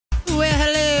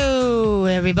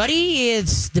everybody.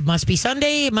 It must be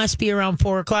Sunday. It must be around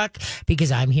 4 o'clock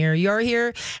because I'm here, you're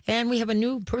here, and we have a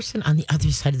new person on the other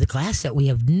side of the glass that we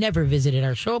have never visited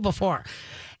our show before.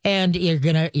 And you're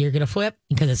gonna flip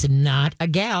because it's not a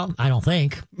gal, I don't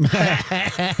think.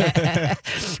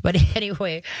 But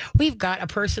anyway, we've got a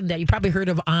person that you probably heard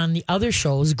of on the other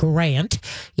shows. Grant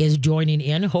is joining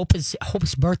in. Hope's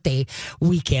birthday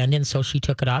weekend, and so she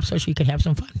took it off so she could have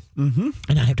some fun and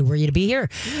not have to worry to be here.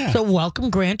 Yeah. So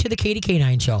welcome, Grant, to the Katie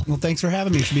K9 show. Well, thanks for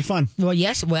having me. It should be fun. Well,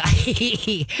 yes. Well,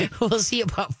 we'll see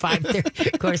about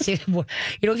 5:30. Of course, if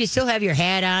you still have your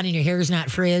hat on and your hair's not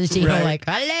frizzed, like,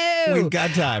 hello. We've got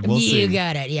time. We'll see. You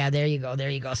got it. Yeah, there you go.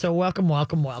 So welcome.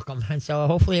 And so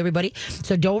hopefully everybody.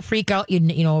 So don't freak out.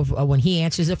 When he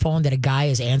answers the phone, that a guy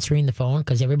is answering the phone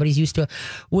because everybody's used to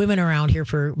women around here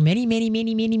for many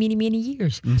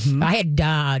years. Mm-hmm. I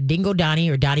had Dingo Donnie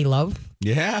or Donnie Love.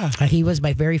 Yeah. He was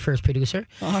my very first producer.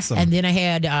 Awesome. And then I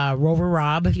had Rover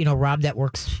Rob, Rob that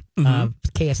works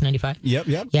KS95.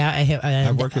 Yep. Yeah.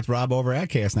 I worked with Rob over at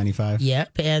KS95.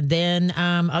 Yep. And then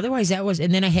otherwise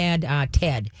and then I had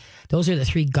Ted. Those are the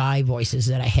three guy voices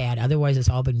that I had. Otherwise, it's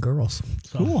all been girls.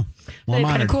 So, cool. Well, I'm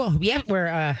kind of honored. cool. Yeah.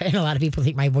 And a lot of people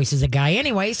think my voice is a guy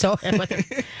anyway. So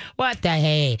what the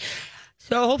hey?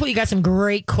 So hopefully you got some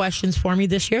great questions for me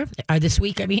this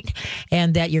week,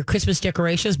 and that your Christmas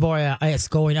decorations, boy, it's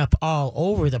going up all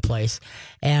over the place.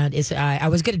 And I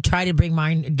was going to try to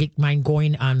get mine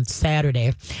going on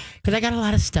Saturday because I got a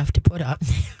lot of stuff to put up.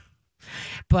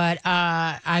 But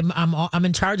I'm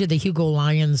in charge of the Hugo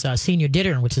Lions senior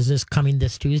dinner, which is this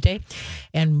Tuesday,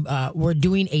 and we're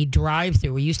doing a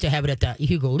drive-through. We used to have it at the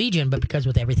Hugo Legion, but because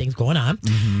with everything's going on,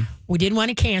 we didn't want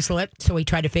to cancel it, so we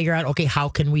tried to figure out, okay, how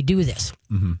can we do this?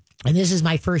 Mm-hmm. And this is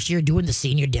my first year doing the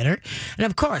senior dinner. And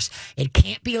of course, it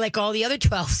can't be like all the other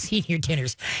 12 senior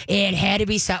dinners. It had to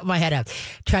be something I had to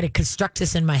try to construct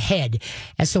this in my head.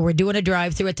 And so we're doing a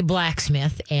drive-through at the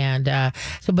blacksmith. And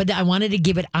but I wanted to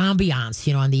give it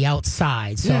ambiance, on the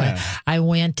outside. So I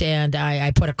went and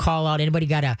I put a call out. Anybody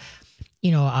got a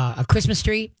Christmas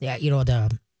tree? Yeah,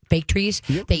 the fake trees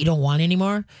that you don't want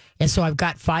anymore. And so I've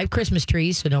got 5 Christmas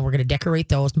trees. So now we're going to decorate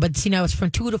those. But see, now it's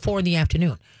from 2 to 4 in the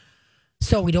afternoon.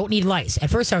 So we don't need lights.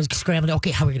 At first I was scrambling, okay,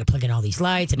 how are we going to plug in all these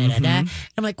lights? And I'm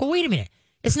like, well, wait a minute.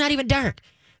 It's not even dark.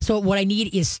 So what I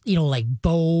need is, like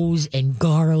bows and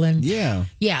garland. Yeah.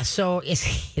 Yeah, so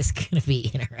it's going to be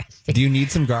interesting. Do you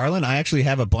need some garland? I actually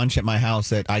have a bunch at my house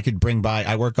that I could bring by.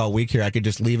 I work all week here. I could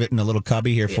just leave it in a little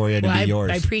cubby here for you to be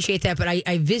yours. I appreciate that, but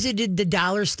I visited the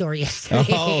dollar store yesterday.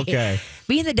 Oh, okay.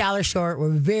 Me and the dollar store were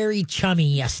very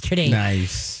chummy yesterday.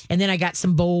 Nice. And then I got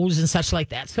some bows and such like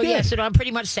that. So, Good. so I'm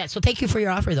pretty much set. So thank you for your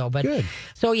offer, though. But Good.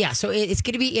 So, so it's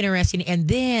going to be interesting. And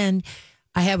then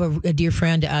I have a dear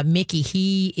friend, Mickey.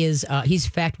 He's in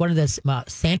fact one of the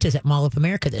Santas at Mall of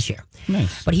America this year.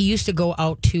 Nice. But he used to go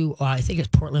out to, I think it's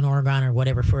Portland, Oregon or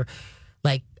whatever for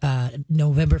like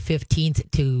November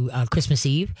 15th to Christmas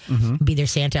Eve. Be their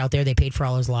Santa out there. They paid for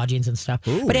all his lodgings and stuff.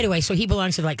 Ooh. But anyway, so he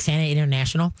belongs to like Santa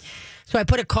International. So I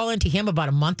put a call into him about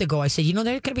a month ago. I said, there's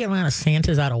going to be a lot of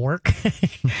Santas out of work.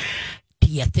 Do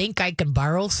you think I can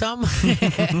borrow some?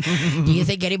 Do you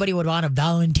think anybody would want to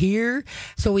volunteer?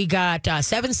 So we got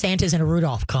 7 Santas and a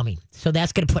Rudolph coming. So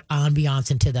that's going to put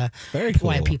ambiance into the Very cool.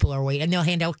 why people are waiting. And they'll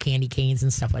hand out candy canes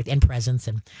and stuff like that and presents.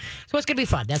 And so it's going to be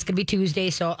fun. That's going to be Tuesday.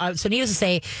 So needless to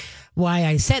say, why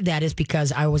I said that is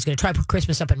because I was going to try to put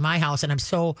Christmas up in my house. And I'm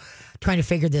so trying to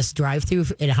figure this drive-through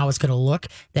and how it's going to look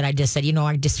that I just said,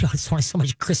 there's only so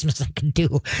much Christmas I can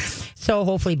do. So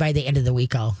hopefully by the end of the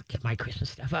week, I'll get my Christmas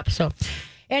stuff up. So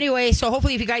anyway, so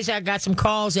hopefully if you guys got some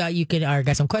calls, you could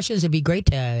got some questions, it'd be great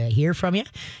to hear from you.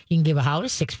 You can give a holler,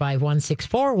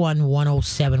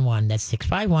 651-641-1071. That's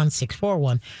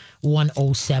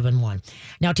 651-641-1071.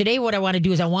 Now, today what I want to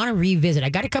do is I want to revisit. I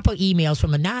got a couple of emails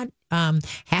from a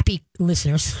non-happy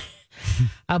listeners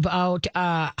about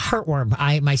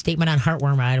heartworm. My statement on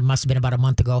heartworm, must have been about a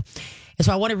month ago. And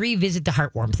so I want to revisit the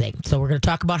heartworm thing. So we're going to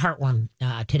talk about heartworm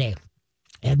today.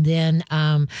 And then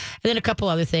a couple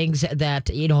other things that,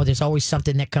 there's always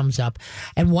something that comes up.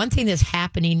 And one thing that's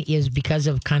happening is because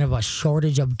of kind of a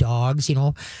shortage of dogs,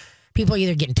 people are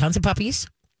either getting tons of puppies,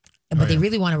 but they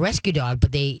really want a rescue dog,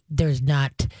 but there's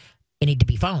not any to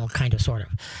be found, kind of, sort of.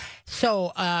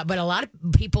 So, but a lot of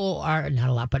people are, not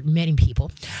a lot, but many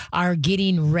people are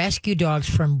getting rescue dogs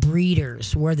from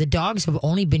breeders where the dogs have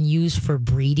only been used for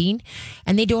breeding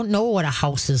and they don't know what a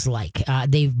house is like.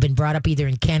 They've been brought up either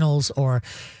in kennels or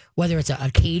whether it's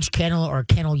a cage kennel or a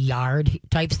kennel yard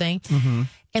type thing.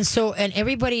 And so, and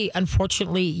everybody,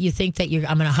 unfortunately, you think that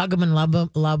I'm going to hug them and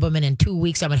love them, and in 2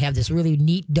 weeks I'm going to have this really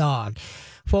neat dog.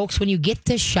 Folks, when you get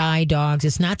the shy dogs,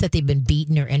 it's not that they've been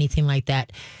beaten or anything like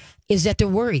that. Is that they're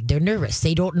worried, they're nervous,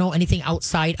 they don't know anything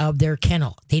outside of their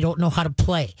kennel, they don't know how to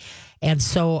play. And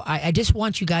so I just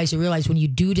want you guys to realize when you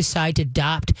do decide to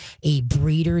adopt a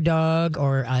breeder dog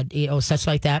or such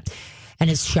like that, and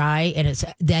it's shy, and it's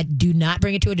that, do not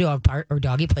bring it to a dog park or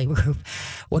doggy play group,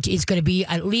 which is going to be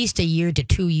at least a year to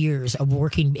 2 years of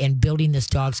working and building this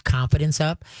dog's confidence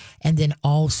up, and then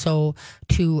also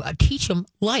to teach them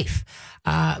life.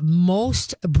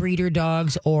 Most breeder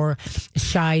dogs or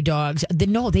shy dogs, they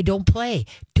don't play.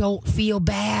 Don't feel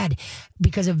bad,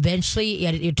 because eventually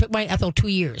it took my Ethel 2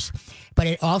 years, but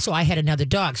I had another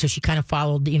dog, so she kind of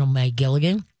followed my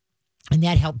Gilligan, and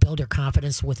that helped build her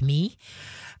confidence with me.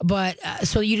 But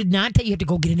so you did not that you have to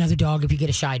go get another dog if you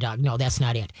get a shy dog. No, that's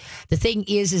not it. The thing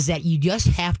is that you just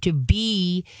have to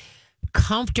be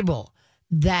comfortable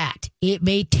that it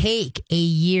may take a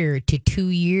year to 2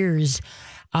 years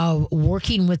of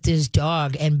working with this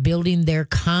dog and building their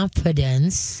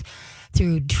confidence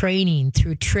through training,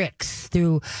 through tricks,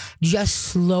 through just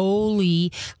slowly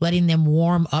letting them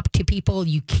warm up to people.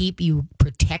 You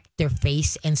protect their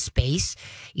face and space.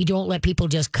 You don't let people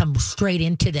just come straight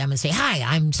into them and say, "Hi,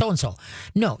 I'm so-and-so."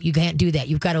 No, you can't do that.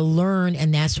 You've got to learn.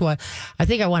 And that's what I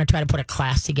think I want to try to put a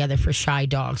class together for shy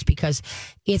dogs, because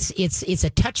it's a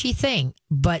touchy thing,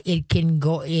 but it can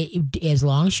go as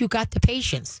long as you got the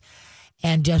patience.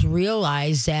 And just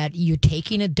realize that you're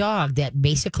taking a dog that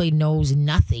basically knows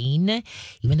nothing,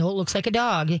 even though it looks like a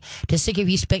dog. Just think if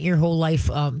you spent your whole life,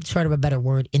 sort of a better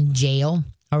word, in jail,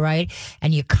 all right?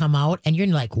 And you come out and you're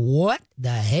like, what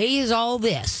the hey is all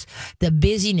this? The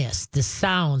busyness, the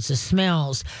sounds, the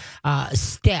smells,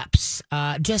 steps,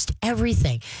 just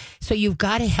everything. So you've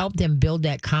got to help them build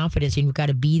that confidence, and you've got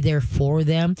to be there for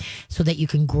them so that you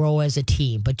can grow as a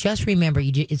team. But just remember,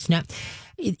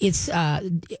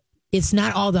 it's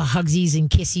not all the hugsies and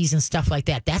kissies and stuff like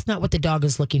that. That's not what the dog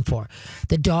is looking for.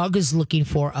 The dog is looking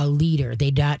for a leader.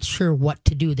 They're not sure what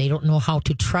to do. They don't know how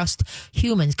to trust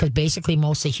humans, because basically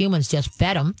most of humans just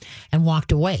fed them and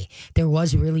walked away. There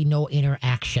was really no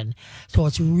interaction. So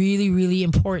it's really, really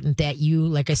important that you,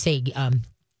 like I say,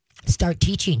 start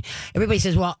teaching. Everybody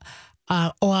says, well,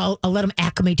 I'll let him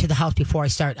acclimate to the house before I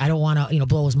start. I don't want to,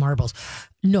 blow his marbles.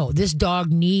 No, this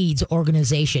dog needs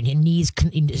organization. It needs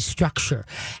structure,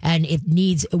 and it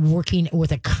needs working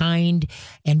with a kind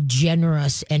and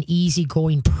generous and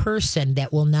easygoing person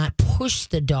that will not push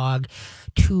the dog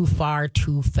too far,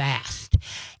 too fast.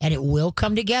 And it will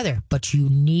come together, but you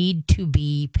need to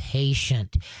be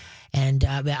patient. And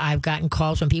I've gotten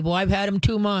calls from people, I've had him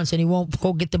 2 months and he won't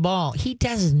go get the ball. He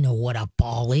doesn't know what a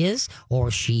ball is,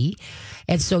 or she.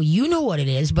 And so you know what it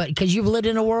is, but because you've lived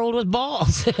in a world with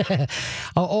balls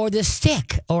or the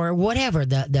stick or whatever,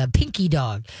 the pinky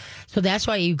dog. So that's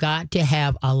why you've got to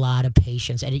have a lot of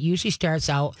patience. And it usually starts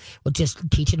out with just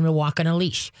teaching them to walk on a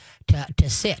leash, to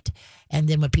sit. And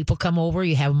then when people come over,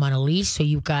 you have them on a leash. So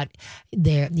you've got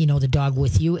the dog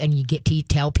with you, and you get to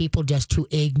tell people just to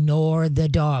ignore the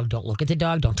dog. Don't look at the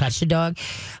dog. Don't touch the dog.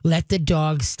 Let the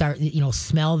dog start,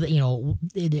 smell,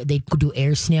 they do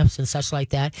air sniffs and such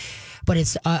like that. But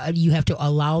it's, you have to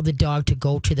allow the dog to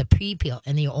go to the people,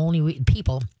 and the only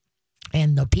people,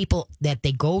 and the people that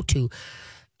they go to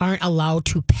aren't allowed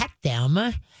to pet them.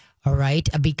 All right,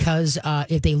 because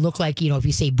if they look like, if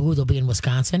you say boo, they'll be in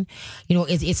Wisconsin.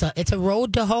 It's a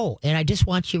road to hoe, and I just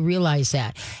want you to realize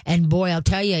that. And boy, I'll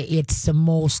tell you, it's the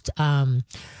most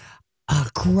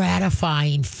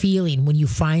gratifying feeling when you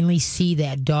finally see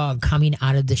that dog coming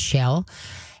out of the shell.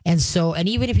 And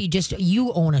even if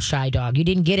you own a shy dog, you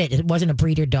didn't get it. It wasn't a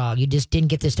breeder dog. You just didn't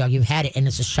get this dog. You've had it, and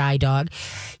it's a shy dog.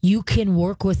 You can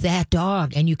work with that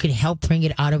dog, and you can help bring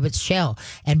it out of its shell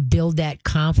and build that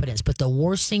confidence. But the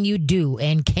worst thing you do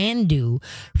and can do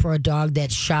for a dog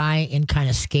that's shy and kind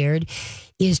of scared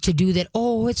is to do that,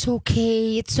 oh, it's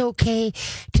okay. To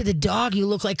the dog, you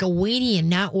look like a weenie and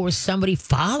not worth somebody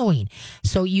following.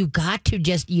 So you got to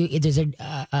there's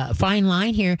a fine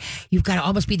line here. You've got to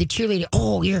almost be the cheerleader.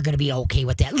 Oh, you're going to be okay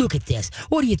with that. Look at this.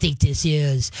 What do you think this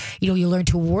is? You learn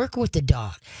to work with the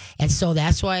dog. And so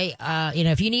that's why,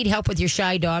 if you need help with your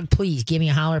shy dog, please give me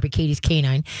a holler up at Katie's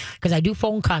Canine, because I do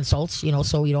phone consults,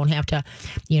 so you don't have to,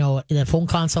 the phone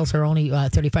consults are only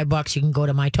 $35. You can go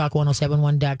to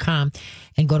mytalk1071.com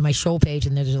and go to my show page,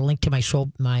 and there's a link to my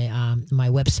show, my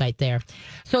website there.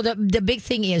 So the big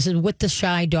thing is with the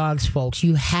shy dogs, folks,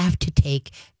 you have to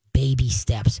take baby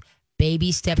steps.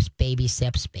 Baby steps, baby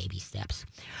steps, baby steps.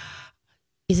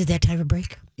 Is it that time of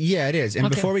break? Yeah, it is. And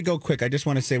Okay. before we go quick, I just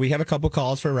want to say we have a couple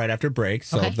calls for right after break,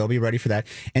 so Okay. they'll be ready for that.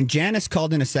 And Janice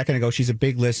called in a second ago. She's a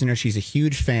big listener. She's a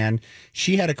huge fan.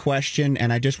 She had a question,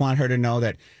 and I just want her to know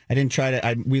that I didn't try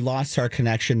to. We lost our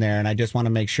connection there, and I just want to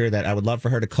make sure that I would love for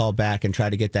her to call back and try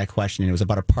to get that question. And it was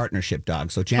about a partnership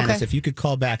dog. So Janice, Okay. if you could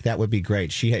call back, that would be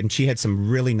great. She had some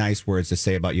really nice words to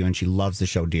say about you, and she loves the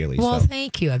show dearly. Well, so.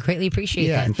 thank you. I greatly appreciate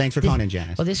Yeah, that. and thanks for calling in,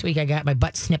 Janice. Well, this week I got my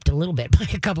butt snipped a little bit by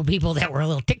a couple people that were a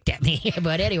little ticked at me.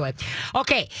 But anyway,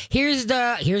 okay. Here's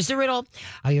the riddle.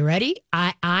 Are you ready?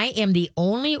 I am the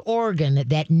only organ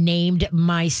that named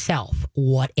myself.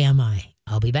 What am I?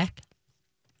 I'll be back.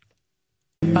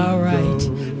 All right.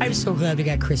 I'm so glad we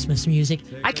got Christmas music.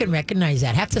 I can recognize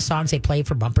that. Half the songs they play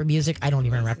for bumper music, I don't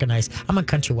even recognize. I'm a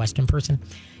country western person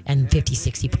and 50,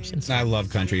 60 person. I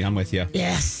love country. I'm with you.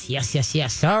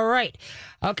 Yes. All right.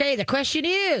 Okay, the question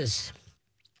is,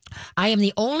 I am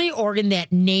the only organ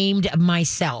that named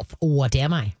myself. What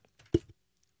am I?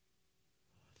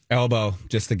 Elbow,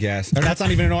 just a guess. Or that's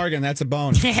not even an organ. That's a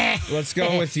bone. Let's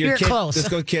go with your You're close. Let's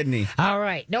go kidney. All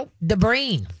right. Nope. The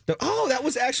brain. Oh, that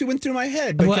was actually went through my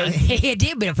head. Well, Because, it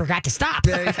did, but it forgot to stop.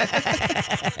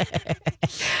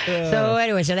 So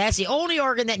anyway, so that's the only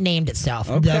organ that named itself.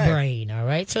 The Okay. brain. All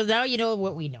right. So now you know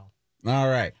what we know. all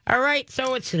right. All right.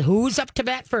 So it's who's up to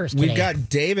bat first today? We've got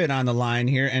David on the line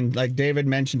here. And like David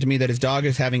mentioned to me that his dog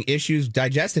is having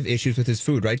digestive issues with his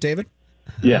food. Right, David?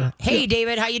 Yeah. Hey,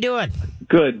 David. How you doing?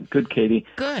 Good, Katie.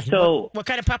 Good. So- what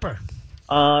kind of pupper?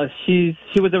 She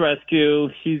was a rescue.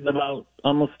 She's about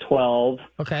almost 12.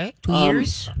 Okay. 2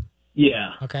 years?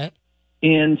 Yeah. Okay.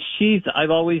 And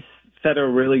I've always fed her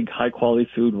really high quality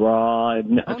food raw. I've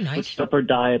nice. switched up her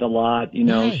diet a lot. You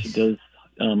know, Nice. she does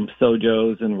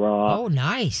sojos and raw. Oh,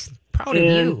 nice. Proud of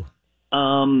And-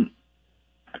 you.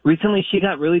 Recently she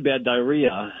got really bad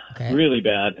diarrhea. Okay. Really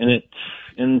bad.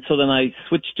 And so then I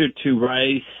switched her to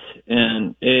rice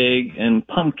and egg and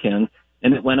pumpkin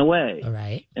and it went away. All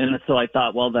right. And so I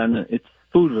thought, well, then it's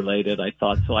food related, I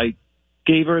thought. So I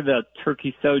gave her the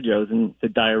turkey sojos and the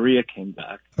diarrhea came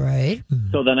back. All right.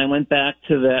 So then I went back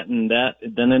to that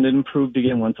then it improved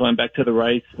again once I went back to the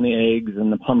rice and the eggs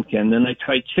and the pumpkin. Then I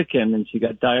tried chicken and she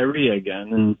got diarrhea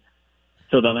again. And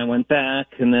so then I went back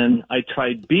and then I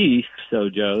tried beef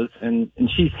sojos and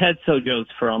she's had sojos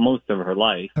for most of her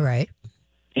life. All right.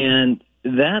 And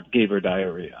that gave her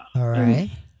diarrhea. All right.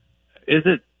 Is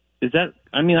that,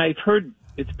 I mean, I've heard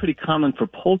it's pretty common for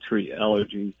poultry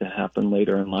allergies to happen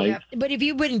later in life. Yeah, but if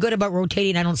you've been good about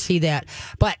rotating, I don't see that.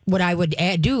 But what I would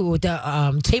do with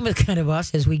the same with kind of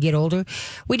us as we get older,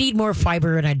 we need more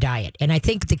fiber in our diet. And I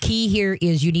think the key here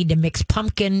is you need to mix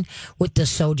pumpkin with the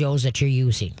sojos that you're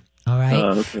using. All right,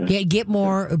 okay. get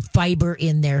more fiber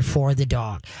in there for the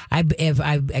dog.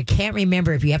 I can't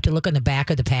remember if you have to look on the back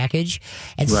of the package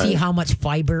and see Right. how much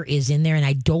fiber is in there, and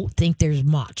I don't think there's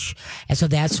much. And so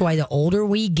that's why the older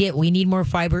we get, we need more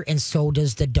fiber, and so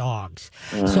does the dogs.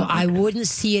 So I wouldn't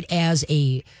see it as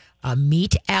a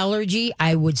meat allergy.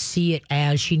 I would see it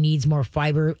as she needs more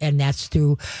fiber, and that's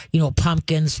through,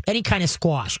 pumpkins, any kind of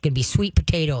squash. It could be sweet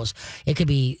potatoes. It could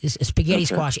be spaghetti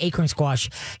squash, acorn squash.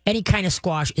 Any kind of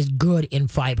squash is good in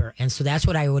fiber. And so that's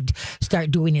what I would start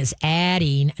doing is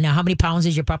adding. Now, how many pounds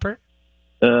is your pupper?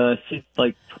 She's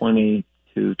like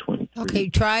 22, 23. Okay,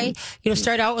 try,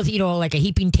 start out with, like a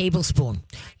heaping tablespoon,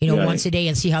 Right. once a day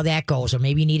and see how that goes. Or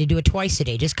maybe you need to do it twice a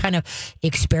day. Just kind of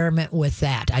experiment with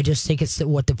that. I just think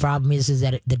what the problem is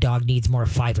that the dog needs more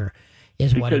fiber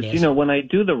is what it Because, is. when I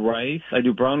do the rice, I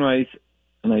do brown rice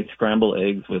and I scramble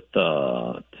eggs with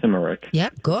turmeric.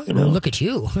 Yep, good. Well, look at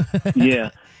you. Yeah.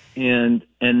 And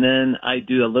then I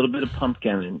do a little bit of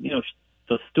pumpkin and,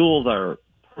 the stools are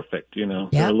perfect, Yeah.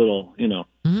 They're a little,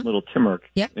 little turmeric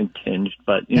Yeah. and tinged,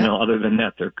 but, Yeah. other than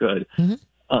that, they're good. Mhm.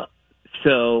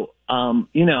 So,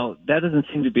 that doesn't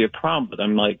seem to be a problem, but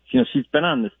I'm like, she's been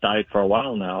on this diet for a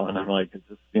while now, and I'm like, it's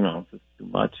just, it's just too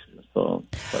much. So,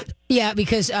 but, Yeah,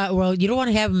 because, you don't want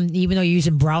to have them, even though you're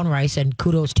using brown rice, and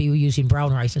kudos to you using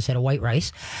brown rice instead of white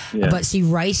rice. Yeah. But see,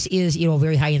 rice is,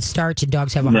 very high in starch, and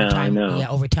dogs have a hard No, I time know.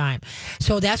 over time.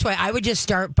 So that's why I would just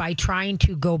start by trying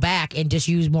to go back and just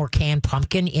use more canned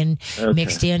pumpkin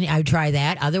mixed in. I would try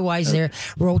that. Otherwise,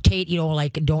 rotate,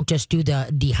 don't just do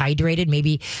the dehydrated.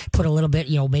 Maybe put a little bit,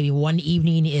 maybe one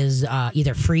evening is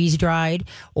either freeze dried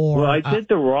or. well, I did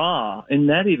the raw, and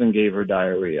that even gave her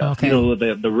diarrhea. Okay.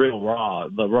 The real raw,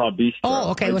 the raw beef.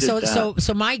 Oh, okay. I Well, did that.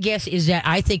 so my guess is that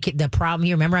I think the problem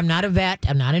here. Remember, I'm not a vet.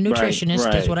 I'm not a nutritionist.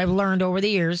 right. That's what I've learned over the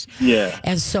years. Yeah.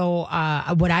 And so,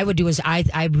 what I would do is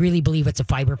I really believe it's a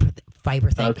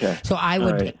fiber thing. Okay. So I All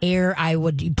would right. I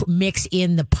would mix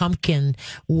in the pumpkin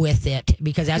with it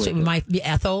because that's what my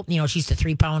Ethel, she's the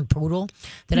 3-pound poodle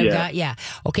that I've Yeah. got. Yeah.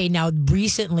 Okay. Now,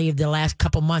 recently, the last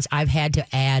couple months, I've had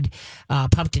to add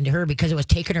pumpkin to her because it was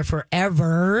taking her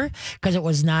forever because it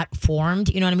was not formed.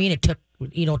 You know what I mean? It took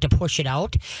to push it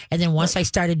out. And then once I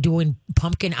started doing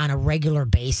pumpkin on a regular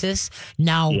basis,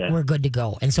 now Yeah. we're good to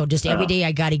go. And so just every day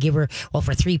I got to give her, well,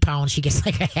 for 3 pounds, she gets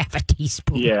like a half a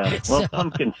teaspoon. Yeah. Well, So-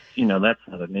 pumpkins, that's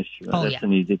not an issue. Oh, That's yeah.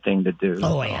 an easy thing to do.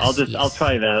 Oh, yes, I'll yes.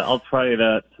 try that. I'll try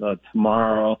that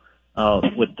tomorrow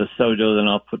with the sojo, then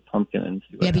I'll put pumpkin in. And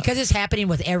see what Yeah, because it's happening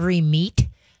with every meat.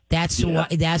 That's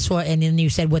what, and then you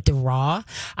said with the raw,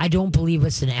 I don't believe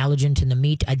it's an allergen to the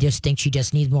meat. I just think she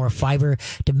just needs more fiber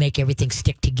to make everything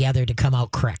stick together to come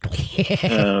out correctly.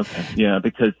 Okay. Yeah,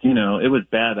 because, it was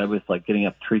bad. I was like getting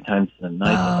up 3 times in the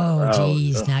night. Oh,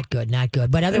 geez, not good.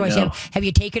 But otherwise, know. have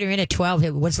you taken her in at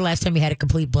 12? When's the last time you had a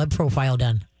complete blood profile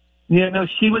done? Yeah, no,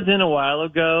 she was in a while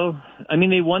ago. I mean,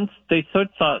 they sort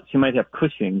of thought she might have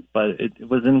Cushing's, but it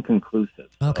was inconclusive.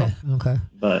 So. Okay.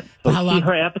 But How long-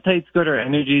 her appetite's good, her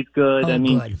energy's good. Oh, I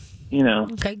mean, good.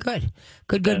 Okay, good.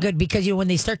 Because when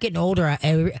they start getting older,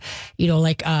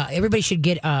 everybody should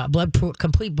get a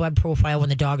complete blood profile when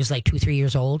the dog is like 2-3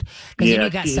 years old. Because then you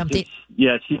got something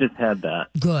she just had that.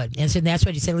 good, and so that's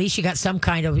what you said. At least you got some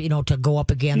kind of to go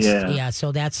up against. Yeah.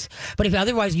 So that's. But if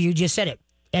otherwise, you just said it.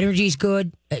 Energy's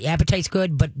good, appetite's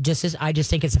good, but I just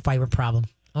think it's a fiber problem.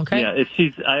 Okay. Yeah,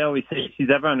 I always say if she's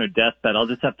ever on her deathbed, I'll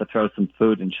just have to throw some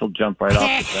food and she'll jump right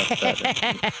off the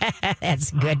deathbed.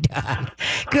 That's a good dog.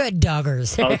 Good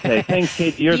doggers. Okay, thanks,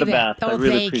 Kate. You're the bet. best. I Oh, really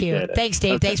thank you. appreciate it. Thanks,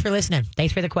 Dave. Okay. Thanks for listening.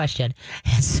 Thanks for the question.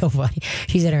 That's so funny.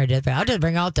 She's in her deathbed. I'll just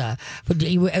bring out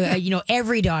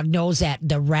every dog knows that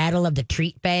the rattle of the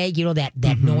treat bag,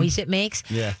 that noise it makes.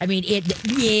 Yeah. I mean,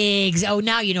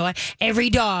 now you know what? Every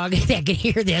dog that can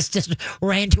hear this just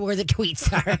ran to where the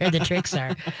tweets are, or the tricks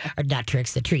are. Or not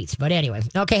tricks, the treats. But anyway.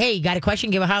 Okay, hey, you got a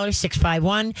question? Give a holler,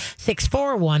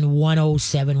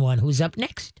 651-641-1071. Who's up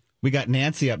next? We got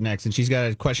Nancy up next, and she's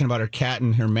got a question about her cat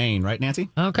in her mane, right,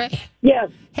 Nancy? Okay. Yes.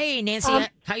 Hey, Nancy,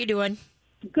 how you doing?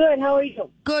 Good. How are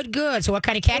you? Good. So what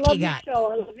kind of cat I do love you your got?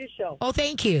 show. I love your show. Oh,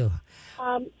 thank you.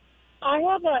 I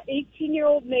have a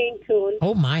 18-year-old Maine Coon.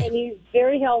 Oh, my. And he's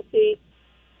very healthy,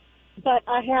 but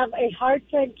I have a hard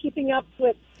time keeping up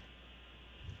with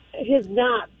his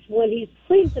knots when he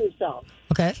cleans himself.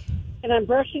 Okay. And I'm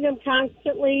brushing him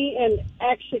constantly and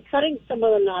actually cutting some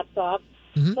of the knots off.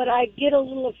 Mhm. But I get a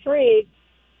little afraid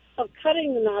of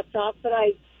cutting the knots off, but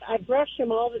I brush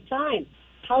him all the time.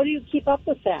 How do you keep up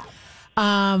with that?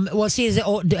 Well, see, as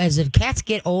the cats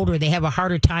get older, they have a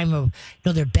harder time of,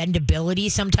 their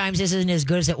bendability sometimes isn't as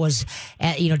good as it was,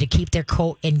 to keep their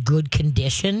coat in good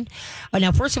condition.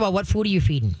 Now, first of all, what food are you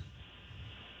feeding?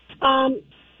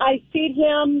 I feed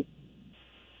him,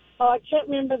 I can't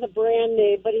remember the brand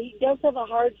name, but he does have a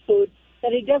hard food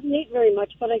that he doesn't eat very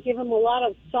much, but I give him a lot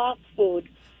of soft food.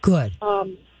 Good.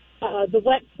 The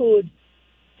wet food,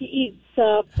 he eats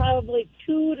probably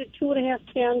 2 to 2.5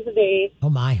 cans a day Oh,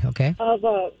 my. Okay. of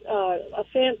a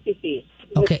fancy feast,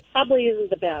 Okay. which probably isn't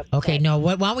the best. Okay. No,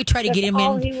 why don't we try to That's get him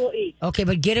all in? he will eat. Okay,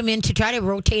 but get him try to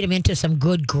rotate him into some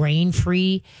good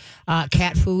grain-free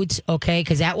cat foods, okay?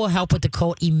 Because that will help with the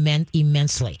coat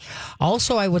immensely.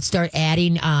 Also, I would start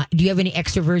adding, do you have any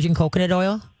extra virgin coconut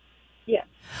oil? Yeah.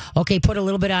 Okay, put a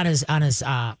little bit on his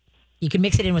you can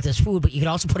mix it in with his food, but you can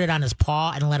also put it on his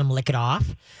paw and let him lick it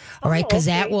off. All right, because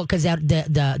okay.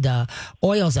 the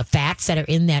oils, the fats that are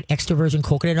in that extra virgin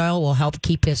coconut oil will help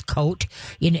keep his coat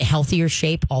in healthier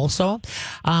shape. Also,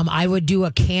 I would do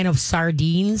a can of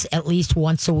sardines at least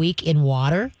once a week in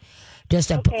water. Just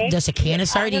a can of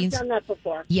sardines. I've done that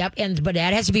before. Yep, but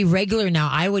that has to be regular now.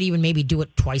 I would even maybe do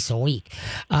it twice a week.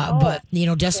 But,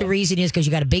 just the reason is because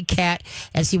you got a big cat.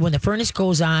 And see, when the furnace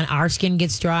goes on, our skin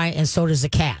gets dry, and so does the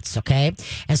cat's, okay?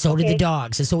 And so do the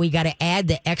dogs. And so we got to add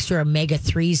the extra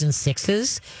omega-3s and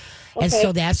 6s. Okay. And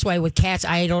so that's why with cats,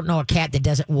 I don't know a cat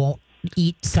that won't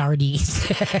eat sardines.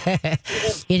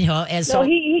 And so No,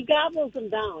 he gobbles them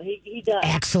down. He does.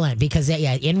 excellent, because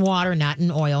in water, not in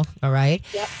oil. All right.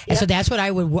 Yep, And so yep. that's what I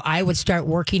would start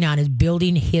working on, is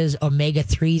building his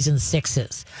omega-3s and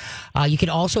 6s. You can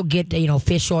also get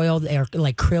fish oil or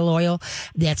like krill oil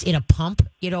that's in a pump.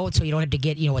 So you don't have to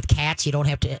get with cats. You don't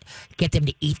have to get them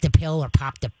to eat the pill or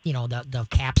pop the the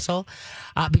capsule,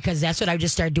 because that's what I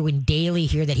just started doing daily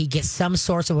here. That he gets some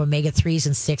source of omega-3s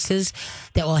and 6s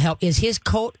that will help. Is his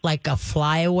coat like a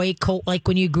flyaway coat, like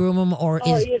when you groom him, or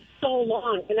is It's so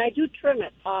long, and I do trim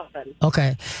it often.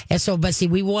 okay? And so, but see,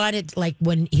 we want it like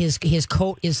when his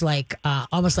coat is like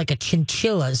almost like a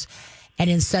chinchilla's, and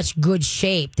in such good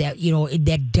shape that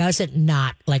that doesn't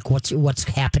not like what's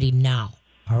happening now.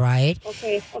 All right.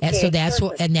 Okay. And so that's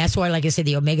perfect. that's why, like I said,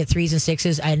 the omega-3s and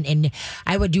 6s, and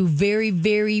I would do very,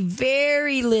 very,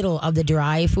 very little of the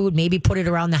dry food. Maybe put it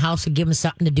around the house and give him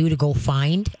something to do to go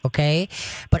find. Okay.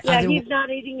 But Yeah, he's not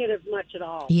eating it as much at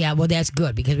all. yeah, well, that's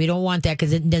good because we don't want that.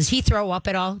 Because does he throw up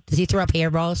at all? Does he throw up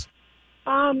hairballs?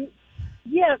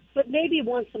 Yes, but maybe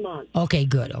once a month. Okay,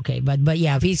 good. Okay, but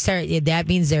yeah, if that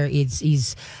means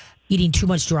he's eating too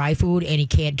much dry food and he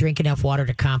can't drink enough water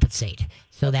to compensate.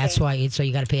 So that's why. So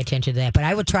you got to pay attention to that. But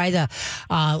I would try the.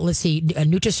 Let's see.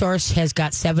 Nutrisource has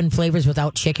got 7 flavors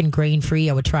without chicken, grain free.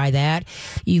 I would try that.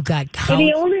 You got. But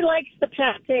he only likes the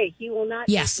pate. He will not.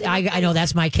 Yes, I know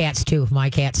that's my cats too. My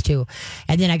cats too.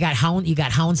 And then I got hound. You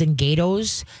got Hounds and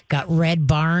Gatos. Got Red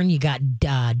Barn. You got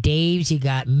Dave's. You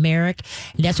got Merrick.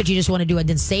 And that's what you just want to do. And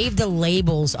then save the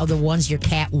labels of the ones your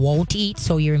cat won't eat,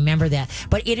 so you remember that.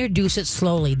 But introduce it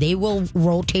slowly. They will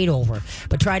rotate over.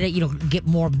 But try to get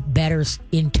more better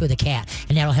into the cat,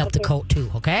 and that'll help the coat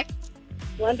too. Okay.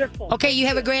 Wonderful. Okay. You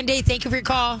have a grand day. Thank you for your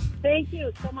call. Thank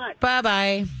you so much. Bye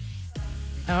bye.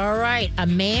 All right. A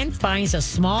man finds a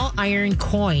small iron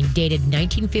coin dated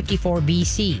 1954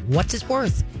 BC. What's it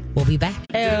worth? We'll be back.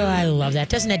 Oh, I love that.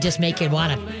 Doesn't that just make you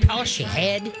want to toss your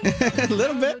head? A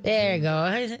little bit. There you go.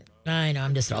 I know.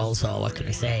 I'm just old soul. What can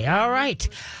I say? All right.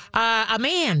 A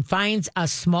man finds a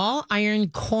small iron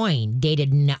coin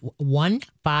dated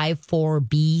 154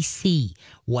 BC.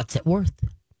 What's it worth?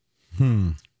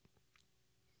 I'm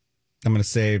going to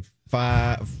say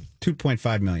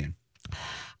 2.5 million.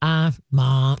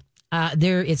 Mom.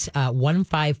 There it's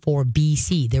 154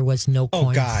 BC. There was no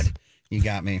coins. Oh God, you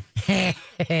got me.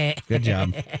 Good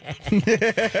job.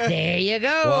 There you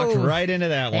go. Walked right into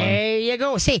that one. There you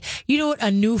go. Say, you know what?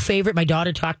 A new favorite. My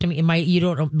daughter talked to me. My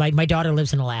daughter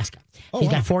lives in Alaska. She's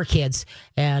got 4 kids.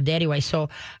 And anyway, so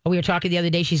we were talking the other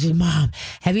day. She says, "Mom,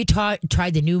 have you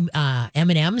tried the new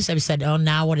M&Ms?" I said, "Oh,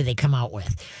 now what do they come out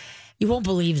with?" You won't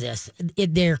believe this.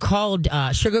 They're called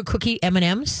sugar cookie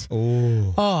M&Ms.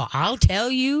 Oh, I'll tell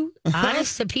you,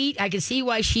 honest to Pete, I can see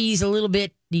why she's a little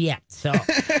bit, So,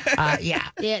 yeah,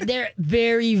 they're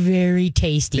very, very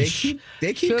tasty.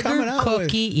 They keep coming out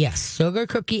cookie, yes, sugar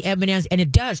cookie M&Ms, and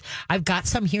it does. I've got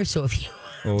some here, so if you.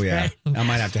 Oh yeah, I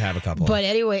might have to have a couple. But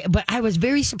anyway, I was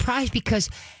very surprised because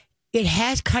it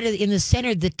has kind of in the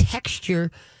center the texture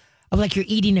of like you're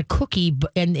eating a cookie,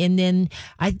 and then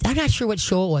I'm not sure what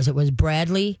show it was. It was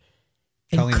Bradley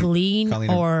and Colleen,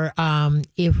 or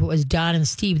if it was Don and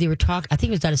Steve. They were talking. I think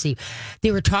it was Don and Steve.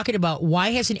 They were talking about why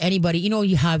hasn't anybody?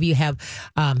 You have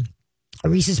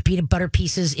Reese's peanut butter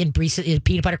pieces in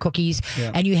peanut butter cookies,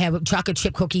 and you have chocolate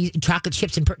chip cookies, chocolate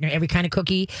chips in every kind of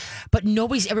cookie, but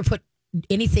nobody's ever put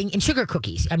anything in sugar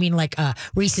cookies. I mean, like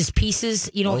Reese's Pieces,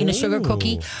 in a sugar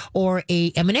cookie, or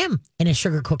a M&M in a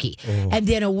sugar cookie. And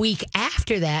then a week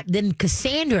after that, then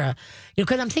Cassandra,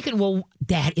 because I'm thinking, well,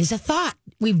 that is a thought.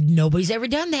 Nobody's ever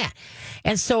done that.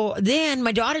 And so then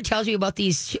my daughter tells me about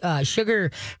these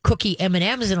sugar cookie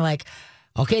M&Ms, and like,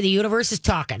 okay, the universe is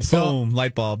talking. So, boom,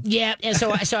 light bulb. Yeah, and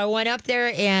so I went up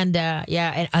there, and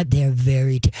they're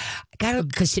very.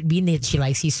 Because being that she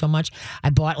likes these so much,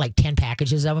 I bought like 10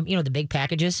 packages of them. The big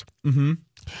packages. Mm-hmm.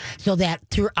 So that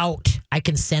throughout I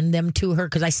can send them to her,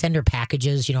 because I send her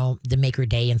packages, to make her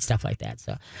day and stuff like that.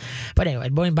 So, but anyway,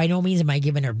 by no means am I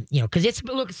giving her, because it's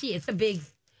a big.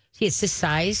 See, it's this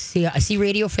size. See,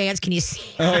 radio fans, can you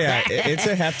see? Oh yeah, it's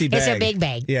a hefty bag. It's a big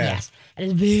bag. Yeah. Yes, and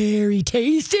it's very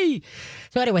tasty.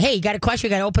 So anyway, hey, you got a question?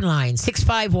 We got an open line,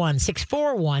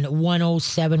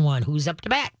 651-641-1071. Who's up to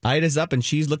bat? Ida's up, and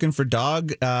she's looking for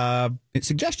dog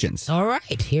suggestions. All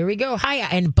right, here we go. Hi,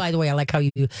 and by the way, I like how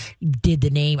you did the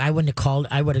name. I would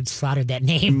have slaughtered that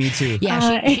name. Me too.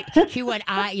 Yeah, she went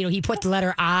I. He put the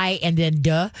letter I and then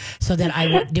duh, so that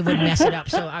I wouldn't mess it up.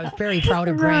 So I was very proud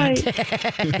of Grant.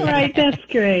 Right, that's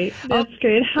great. That's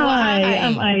great. Hi,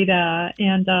 I'm Ida,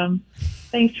 and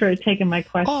thanks for taking my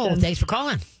question. Oh, thanks for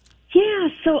calling. Yeah,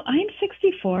 so I'm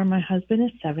 64. My husband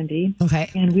is 70. Okay.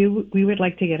 And we would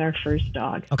like to get our first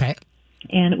dog. Okay.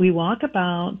 And we walk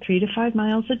about 3 to 5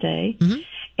 miles a day. Mm-hmm.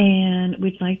 And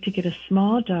we'd like to get a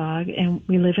small dog. And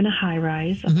we live in a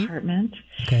high-rise apartment.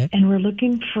 Okay. And we're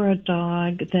looking for a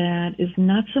dog that is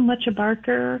not so much a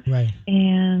barker. Right.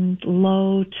 And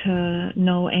low to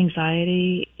no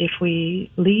anxiety if we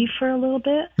leave for a little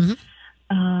bit.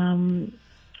 Mm-hmm.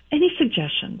 Any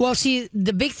suggestions? Well, see,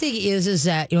 the big thing is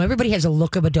that, everybody has a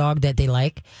look of a dog that they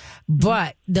like,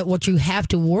 but that what you have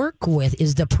to work with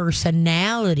is the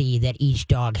personality that each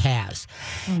dog has.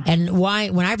 And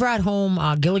when I brought home,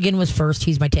 Gilligan was first.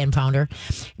 He's my 10-pounder.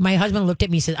 My husband looked at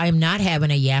me and said, I am not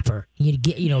having a yapper.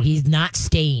 He's not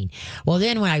staying. Well,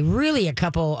 then when I really,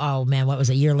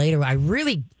 a year later, I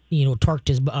really torqued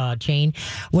his chain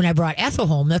when I brought Ethel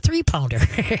home, the 3-pounder.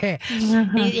 And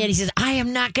he says, I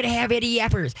am not going to have any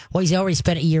yappers. Well, he's already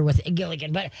spent a year with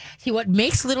Gilligan. But see, what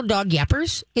makes little dog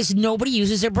yappers is nobody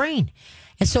uses their brain.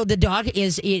 And so the dog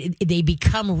they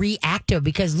become reactive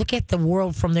because look at the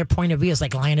world from their point of view. It's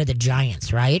like Land of the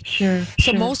Giants, right? Sure.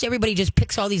 So most everybody just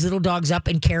picks all these little dogs up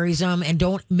and carries them and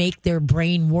don't make their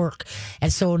brain work.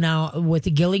 And so now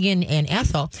with Gilligan and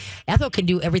Ethel can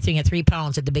do everything at 3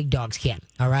 pounds that the big dogs can.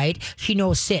 All right. She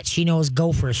knows sits. She knows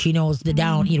gophers. She knows the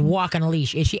down, walk on a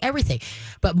leash. Everything.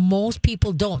 But most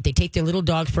people don't. They take their little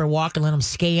dogs for a walk and let them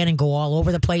scan and go all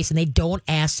over the place and they don't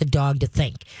ask the dog to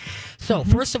think. So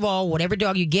first of all, whatever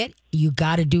dog you get, you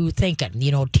got to do thinking,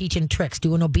 teaching tricks,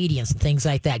 doing obedience and things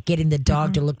like that, getting the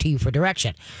dog to look to you for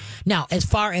direction. Now, as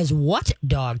far as what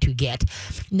dog to get,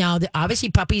 now,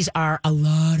 obviously puppies are a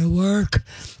lot of work.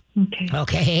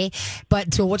 Okay.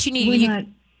 But so what you need...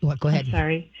 Go ahead. I'm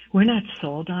sorry. We're not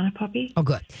sold on a puppy. Oh,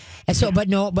 good. And so, but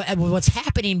what's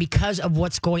happening because of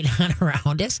what's going on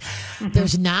around us,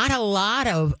 there's not a lot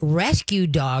of rescue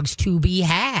dogs to be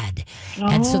had.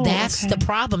 And so that's the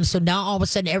problem. So now all of a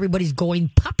sudden everybody's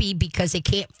going puppy because they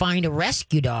can't find a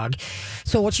rescue dog.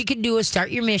 So what you can do is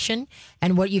start your mission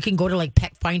and what you can go to like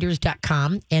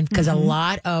petfinders.com and because a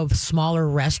lot of smaller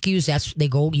rescues, they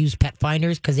go use Pet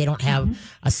Finders because they don't have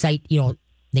a site,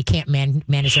 they can't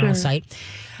manage their own site.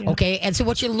 Yeah. Okay. And so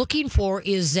what you're looking for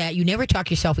is that you never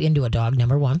talk yourself into a dog,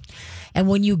 number one. And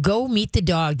when you go meet the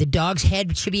dog's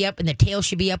head should be up and the tail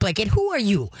should be up. Like, and who are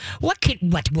you? What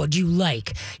would you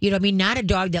like? Not a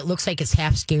dog that looks like it's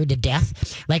half scared to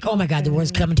death. Like, oh my God, the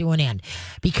world's coming to an end.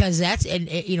 Because that's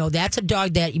a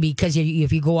dog that, because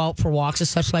if you go out for walks and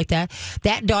such like that,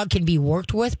 that dog can be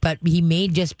worked with, but he may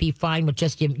just be fine with do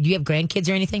you have grandkids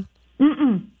or anything?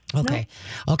 Mm-mm. Okay.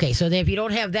 Nope. Okay. So then if you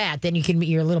don't have that, then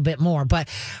you're a little bit more. But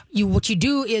what you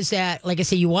do is that, like I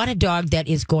say, you want a dog that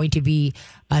is going to be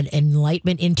an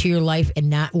enlightenment into your life and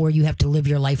not where you have to live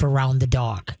your life around the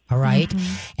dog. All right.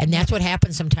 And that's what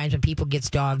happens sometimes when people get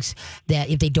dogs that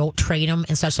if they don't train them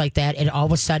and such like that, and all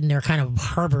of a sudden they're kind of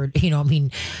harbored,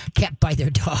 kept by their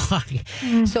dog.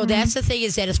 So that's the thing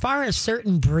is that as far as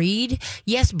certain breed,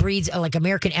 yes, breeds like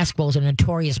American Eskimos are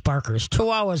notorious barkers.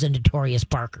 Chihuahuas are notorious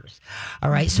barkers. All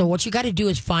right. So what you got to do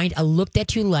is find a look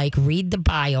that you like, read the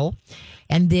bio,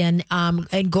 and then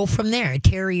and go from there.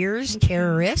 Terriers,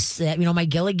 terrorists. My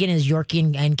Gilligan is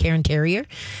Yorkie and Cairn Terrier,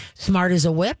 smart as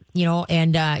a whip. He'll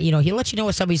let you know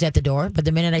if somebody's at the door. But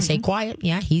the minute I say quiet,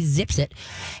 he zips it.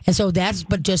 And so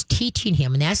but just teaching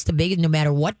him, and that's the big. No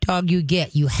matter what dog you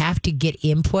get, you have to get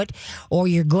input, or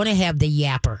you're going to have the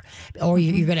yapper, or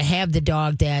you're going to have the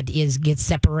dog that gets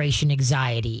separation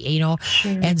anxiety.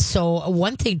 Sure. And so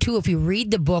one thing too, if you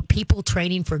read the book, People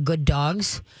Training for Good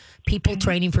Dogs. People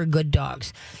training for good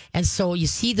dogs. And so you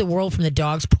see the world from the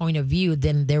dog's point of view,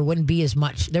 then there wouldn't be as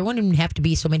much. There wouldn't even have to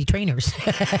be so many trainers.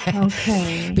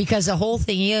 Okay. Because the whole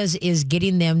thing is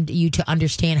getting you to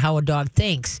understand how a dog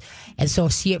thinks. And so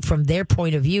see it from their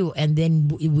point of view. And then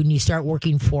when you start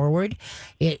working forward,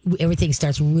 everything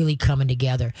starts really coming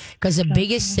together. Because the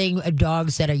biggest thing of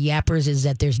dogs that are yappers is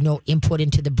that there's no input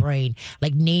into the brain,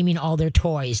 like naming all their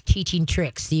toys, teaching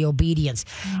tricks, the obedience.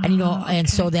 And, and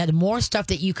so that the more stuff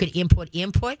that you could input,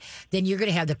 then you're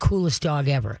going to have the coolest dog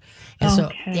ever.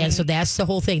 And so that's the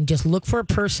whole thing. Just look for a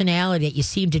personality that you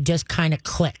seem to just kind of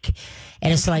click.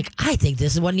 And it's like, I think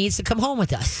this is what needs to come home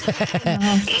with us.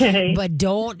 Okay. But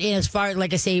don't, as far,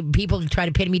 like I say, people try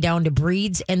to pin me down to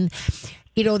breeds. And,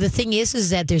 the thing is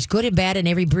that there's good and bad in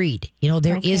every breed.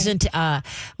 There isn't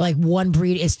like one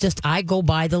breed. It's just I go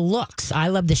by the looks. I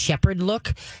love the shepherd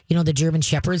look, the German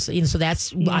shepherds. So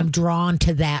that's, I'm drawn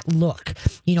to that look,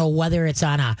 whether it's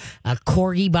on a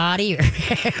corgi body or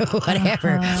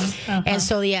whatever. And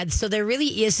so there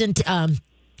really isn't...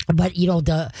 But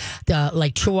the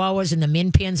like Chihuahuas and the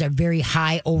Min Pins are very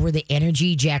high over the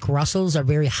energy. Jack Russells are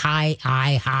very high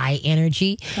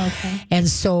energy. Okay. And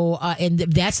so and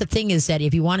that's the thing is that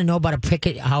if you want to know about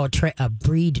how a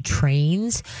breed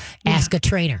trains, ask a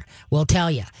trainer. We'll tell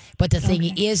you. But the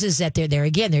thing is that there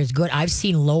again, there's good. I've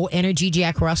seen low energy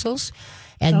Jack Russells.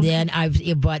 And then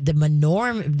but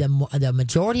the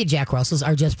majority of Jack Russells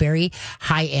are just very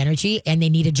high energy, and they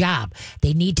need a job.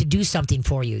 They need to do something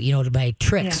for you, you know, to buy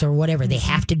tricks or whatever. They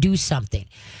have to do something.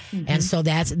 And so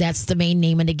that's the main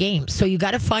name of the game. So you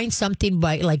got to find something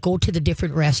go to the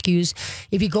different rescues.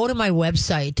 If you go to my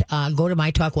website, go to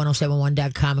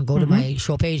mytalk1071.com and go to my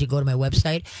show page, you go to my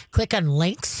website, click on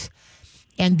links,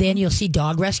 and then you'll see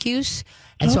dog rescues.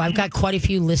 And so I've got quite a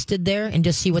few listed there, and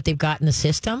just see what they've got in the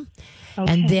system.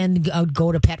 And then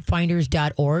go to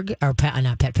petfinders.org or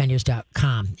not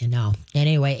petfinders.com.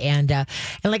 Anyway, and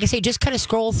like I say, just kind of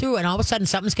scroll through, and all of a sudden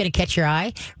something's going to catch your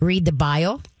eye. Read the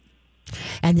bio.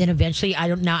 And then eventually, I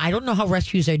don't know how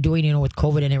rescues are doing, you know, with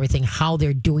COVID and everything, how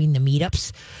they're doing the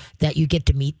meetups that you get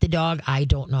to meet the dog. I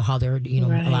don't know how they're, you know,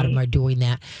 a lot of them are doing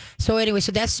that. So anyway,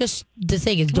 so that's just the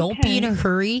thing is don't be in a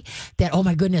hurry that, oh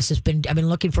my goodness, I've been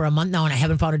looking for a month now and I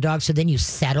haven't found a dog. So then you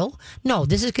settle. No,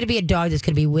 this is going to be a dog that's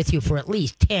going to be with you for at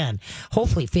least 10,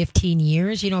 hopefully 15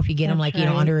 years, you know, if you get them you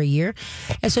know, under a year.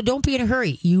 And so don't be in a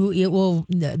hurry.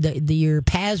 Your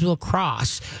paths will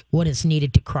cross when it's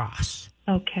needed to cross.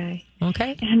 Okay.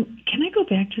 Okay. And can I go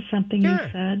back to something you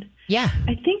said? Yeah.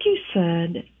 I think you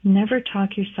said never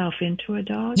talk yourself into a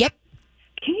dog. Yep.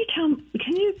 Can you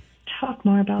talk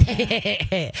more about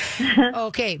that?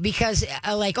 Okay, because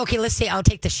let's say I'll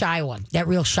take the shy one, that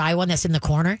real shy one that's in the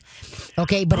corner.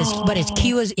 Okay, but it's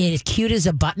cute as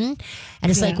a button,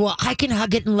 and it's like, well, I can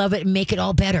hug it and love it and make it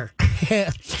all better.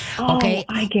 Okay,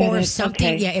 I get or it. if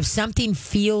something, if something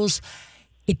feels.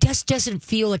 It just doesn't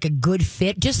feel like a good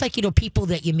fit. Just like, you know, people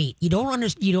that you meet, you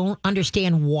don't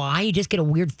understand why. You just get a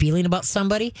weird feeling about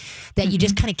somebody that you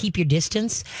just kind of keep your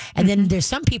distance. And then there's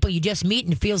some people you just meet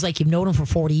and it feels like you've known them for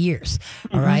 40 years.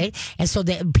 All right. And so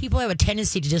people have a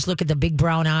tendency to just look at the big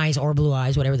brown eyes or blue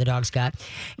eyes, whatever the dog's got.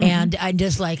 And I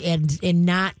just and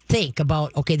not think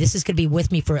about, okay, this is going to be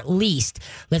with me for at least,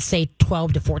 let's say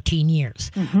 12 to 14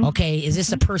 years. Okay. Is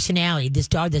this a personality? This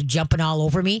dog that's jumping all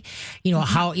over me? You know,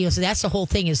 how, you know, so that's the whole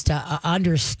thing is to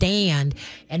understand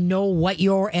and know what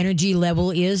your energy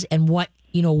level is and what,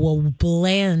 you know, will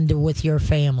blend with your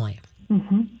family.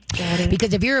 Got it.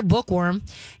 Because if you're a bookworm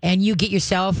and you get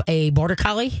yourself a border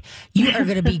collie, you are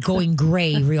going to be going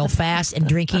gray real fast and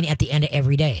drinking at the end of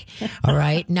every day. All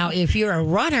right. Now, if you're a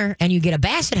runner and you get a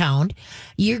basset hound,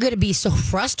 you're going to be so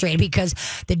frustrated because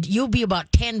you'll be about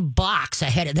 10 blocks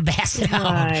ahead of the basset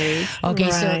hound. Right.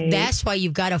 Okay. So that's why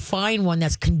you've got to find one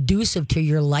that's conducive to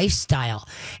your lifestyle.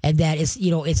 And that is, you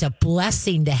know, it's a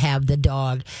blessing to have the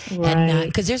dog. And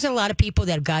because there's a lot of people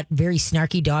that have got very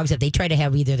snarky dogs that they try to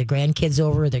have either the grandkids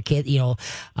over or their kid, you know,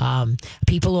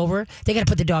 people over. They got to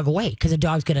put the dog away because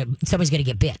somebody's gonna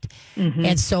get bit.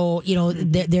 And so, you know,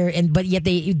 but yet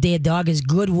the dog is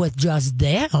good with just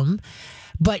them.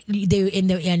 But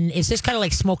it's just kind of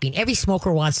like smoking. Every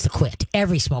smoker wants to quit.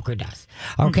 Every smoker does.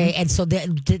 Okay, and so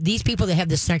these people that have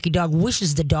the snarky dog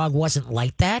wishes the dog wasn't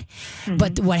like that.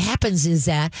 But what happens is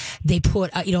that they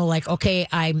put, you know, like, okay,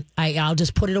 I'll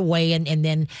just put it away, and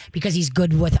then because he's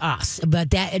good with us. But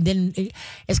then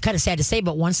it's kind of sad to say,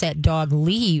 but once that dog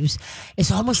leaves, it's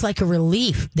almost like a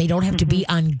relief. They don't have to be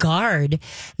on guard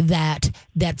that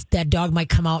dog might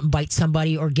come out and bite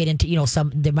somebody or get into, you know,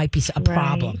 there might be a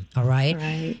problem. All right.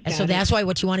 And so that's why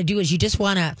what you want to do is you just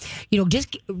want to, you know,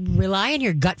 just rely on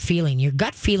your gut feeling. Your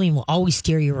gut feeling will always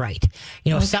steer you right.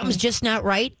 You know, if something's just not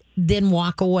right, then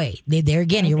walk away. There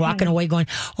again, you're walking away going,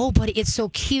 oh, but it's so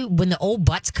cute. When the old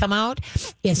butts come out,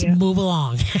 it's move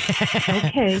along.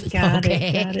 Okay, got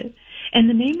it. And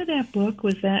the name of that book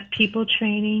was that People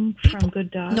Training from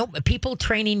Good Dogs? No, People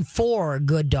Training for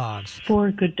Good Dogs.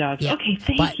 For Good Dogs. Yeah. Okay,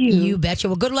 thank you. You betcha.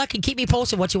 Well, good luck and keep me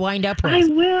posted what you wind up with. I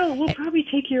will. We'll probably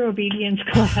take your obedience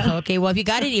class. Okay, well, if you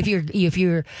got it, if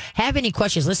you have any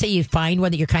questions, let's say you find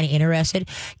one that you're kind of interested,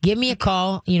 give me a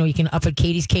call. You know, you can up at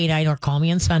Katie's K9 or call me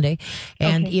on Sunday.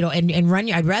 And, you know, and run.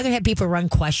 I'd rather have people run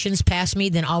questions past me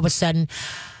than all of a sudden,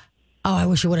 oh, I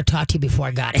wish I would have talked to you before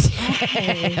I got it.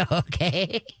 Okay.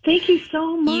 Okay. Thank you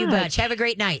so much. You bet. Have a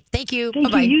great night. Thank you. Thank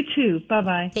Bye-bye. you. You too.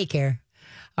 Bye-bye. Take care.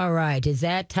 All right. Is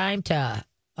that time to...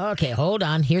 Okay, hold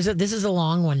on. This is a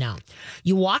long one now.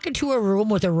 You walk into a room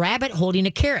with a rabbit holding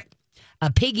a carrot,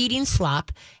 a pig eating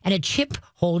slop, and a chimp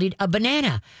holding a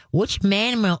banana. Which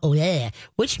mammal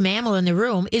in the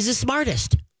room is the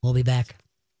smartest? We'll be back.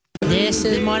 This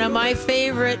is one of my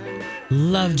favorite.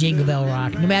 Love Jingle Bell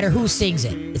Rock. No matter who sings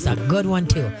it. It's a good one,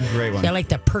 too. Great one. They're like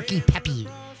the perky peppy.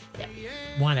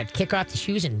 Want to kick off the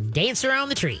shoes and dance around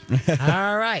the tree.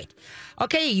 All right.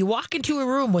 Okay, you walk into a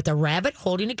room with a rabbit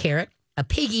holding a carrot, a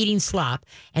pig eating slop,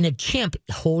 and a chimp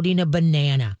holding a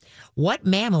banana. What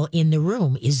mammal in the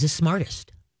room is the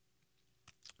smartest?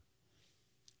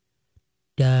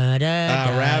 Da,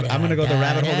 da, I'm going to go with the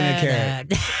rabbit holding a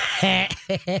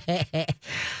carrot.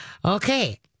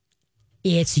 Okay.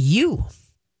 It's you.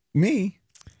 Me?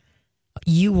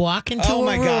 You walk into a room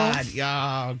Oh,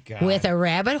 God. with a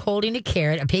rabbit holding a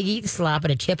carrot, a pig eating slop,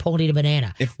 and a chip holding a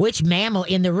banana. Which mammal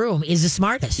in the room is the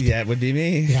smartest? Yeah, it would be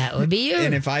me. That would be you.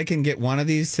 And if I can get one of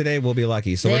these today, we'll be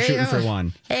lucky. So There we're you shooting go. for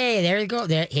one. Hey, there you go.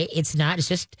 It's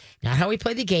just not how we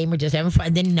play the game. We're just having fun.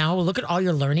 And then now look at all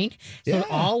your learning. So Yeah.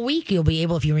 all week you'll be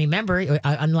able, if you remember,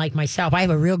 unlike myself, I have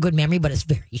a real good memory, but it's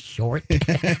very short.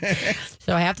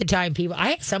 So half the time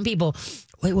some people,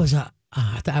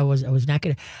 I thought I was not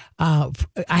going to.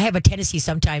 I have a tendency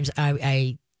sometimes.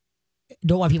 I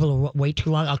don't want people to wait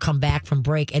too long. I'll come back from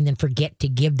break and then forget to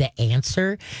give the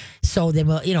answer. So then,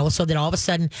 so that all of a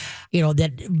sudden,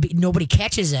 that nobody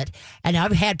catches it. And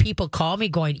I've had people call me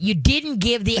going, "You didn't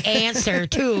give the answer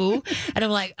to," and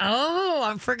I'm like, "Oh,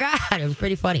 I forgot." It was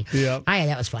pretty funny. Yep. Yeah,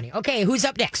 that was funny. Okay, who's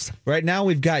up next? Right now,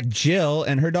 we've got Jill,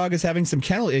 and her dog is having some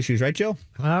kennel issues, right, Jill?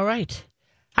 All right.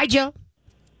 Hi, Jill.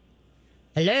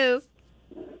 Hello.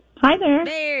 Hi there.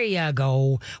 There you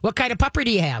go. What kind of pupper do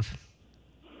you have?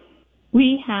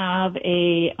 We have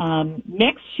a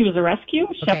mix. She was a rescue,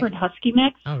 Shepherd Husky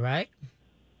mix. All right.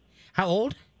 How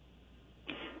old?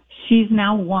 She's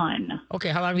now 1. Okay.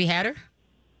 How long have we had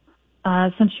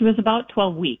her? Since she was about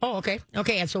 12 weeks. Oh, okay.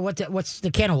 Okay. And so what's the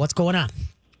kennel? What's going on?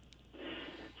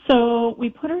 So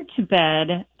we put her to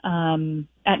bed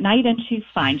at night, and she's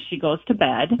fine. She goes to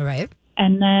bed. All right.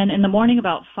 And then in the morning,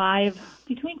 about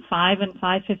between 5 and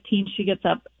 5:15, she gets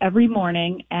up every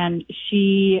morning, and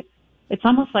it's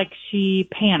almost like she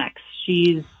panics.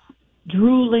 She's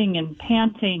drooling and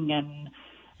panting and,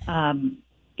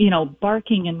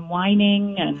 barking and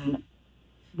whining. And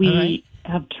we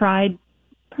have tried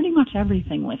pretty much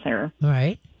everything with her. All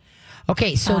right.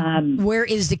 Okay. So where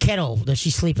is the kennel? Does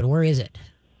she sleep in? Where is it?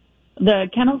 The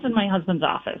kennel's in my husband's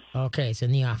office. Okay. It's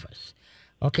in the office.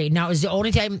 Okay. Now, is the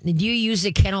only time, do you use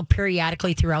the kennel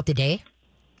periodically throughout the day?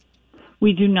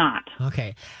 We do not.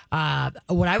 Okay.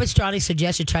 What I would strongly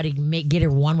suggest is try to get her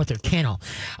one with her kennel.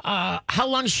 How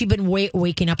long has she been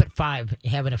waking up at 5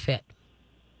 having a fit?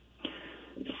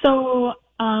 So,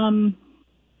 when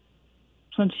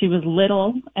she was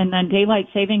little, and then daylight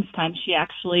savings time, she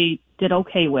actually did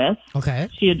okay with. Okay.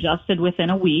 She adjusted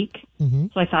within a week. Mm-hmm.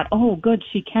 So I thought, oh, good,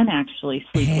 she can actually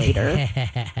sleep later.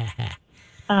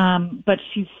 But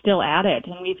she's still at it.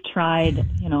 And we've tried,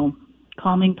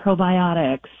 calming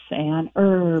probiotics and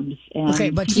herbs and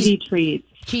TV treats.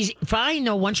 She's fine,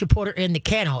 though, once you put her in the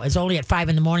kennel. It's only at 5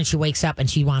 in the morning she wakes up and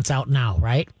she wants out now,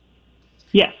 right?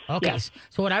 Yes. Okay. Yes.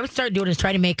 So what I would start doing is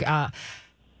try to make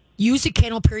use the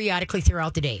kennel periodically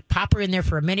throughout the day. Pop her in there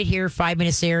for a minute here, 5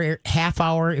 minutes there, half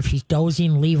hour. If she's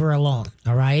dozing, leave her alone.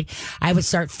 All right. I would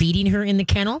start feeding her in the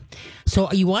kennel.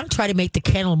 So you want to try to make the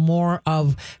kennel more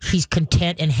of she's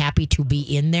content and happy to be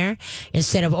in there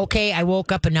instead of, okay, I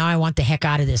woke up and now I want the heck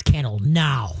out of this kennel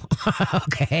now.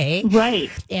 Okay.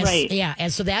 Right. Right. Yeah.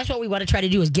 And so that's what we want to try to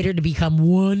do is get her to become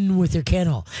one with her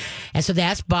kennel. And so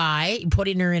that's by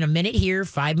putting her in a minute here,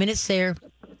 5 minutes there.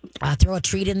 Throw a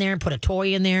treat in there, put a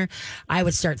toy in there. I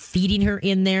would start feeding her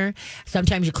in there.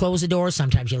 Sometimes you close the door.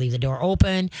 Sometimes you leave the door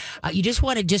open. You just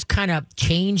want to just kind of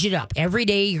change it up. Every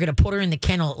day you're going to put her in the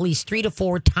kennel at least 3 to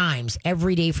 4 times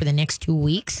every day for the next 2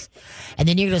 weeks. And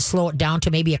then you're going to slow it down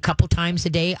to maybe a couple times a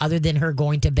day other than her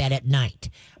going to bed at night.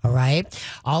 All right.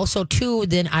 Also, too,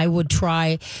 then I would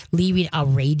try leaving a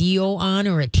radio on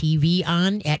or a TV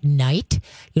on at night.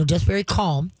 Just very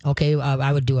calm. Okay.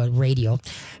 I would do a radio.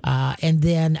 And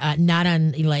then not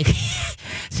on like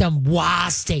some wah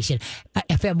station.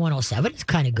 FM 107 is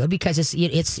kind of good because it's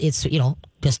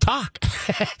just talk.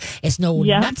 It's no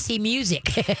nutsy music.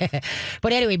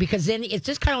 But anyway, because then it's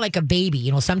just kind of like a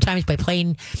baby. Sometimes by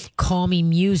playing calming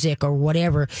music or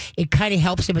whatever, it kind of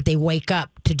helps them if they wake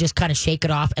up to just kind of shake it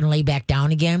off and lay back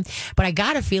down again. But I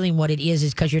got a feeling what it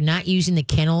is because you're not using the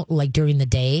kennel like during the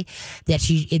day,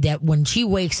 that when she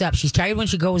wakes up, she's tired when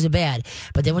she goes to bed,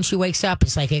 but then when she wakes up,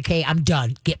 it's like, okay, I'm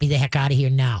done. Get me the heck out of here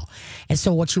now. And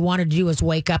so what you want her to do is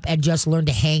wake up and just learn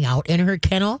to hang out in her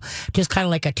kennel, just kind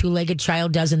of like a 2-legged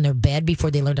child does in their bed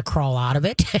before they learn to crawl out of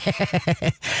it.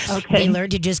 Okay. They learn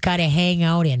to just kind of hang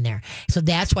out in there. So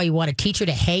that's why you want to teach her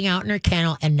to hang out in her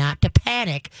kennel and not to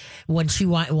panic when she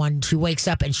wakes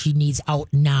up and she needs out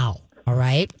now. All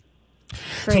right.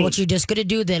 Great. So what you're just going to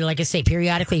do then, like I say,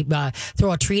 periodically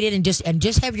throw a treat in and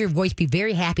just have your voice be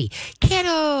very happy.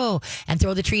 Kennel! And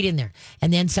throw the treat in there.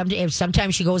 And then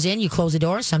sometimes she goes in, you close the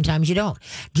door. Sometimes you don't.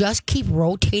 Just keep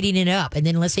rotating it up. And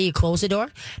then let's say you close the door.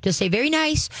 Just say very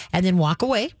nice and then walk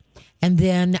away. And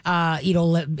then,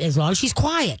 as long as she's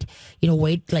quiet,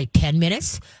 wait like 10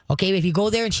 minutes. Okay. If you go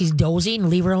there and she's dozing,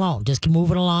 leave her alone. Just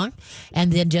move it along.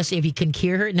 And then just if you can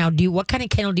cure her. Now, what kind of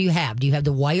kennel do you have? Do you have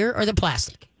the wire or the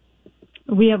plastic?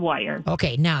 We have wire.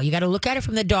 Okay. Now, you got to look at it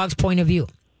from the dog's point of view.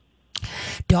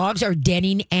 Dogs are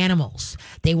denning animals.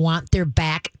 They want their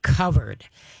back covered.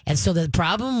 And so the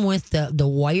problem with the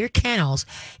wire kennels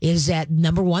is that,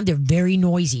 number one, they're very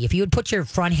noisy. If you would put your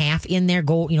front half in there,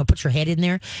 put your head in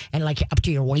there and like up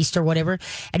to your waist or whatever,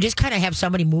 and just kind of have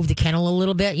somebody move the kennel a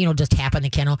little bit, just tap on the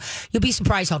kennel, you'll be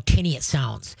surprised how tinny it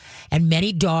sounds. And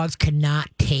many dogs cannot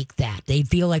take that. They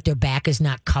feel like their back is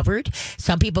not covered.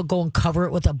 Some people go and cover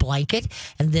it with a blanket,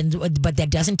 but that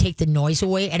doesn't take the noise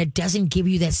away, and it doesn't give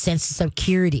you that sense of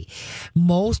security.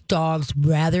 Most dogs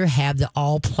rather have the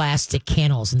all plastic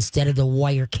kennels instead of the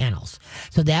wire kennels.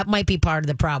 So that might be part of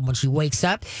the problem. When she wakes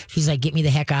up, she's like, get me the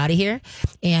heck out of here.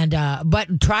 And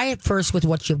but try it first with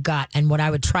what you've got. And what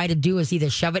I would try to do is either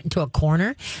shove it into a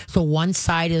corner, so one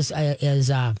side is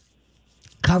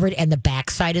covered and the back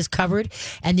side is covered,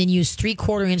 and then use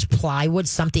 3/4 inch plywood,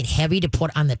 something heavy, to put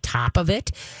on the top of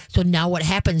it. So now what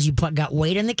happens, got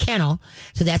weight in the kennel,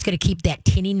 so that's going to keep that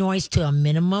tinny noise to a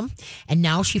minimum. And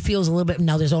now she feels a little bit,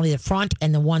 now there's only the front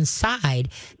and the one side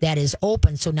that is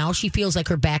open, so now she feels like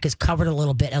her back is covered a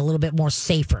little bit more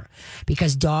safer,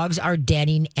 because dogs are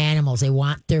denning animals. They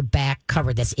want their back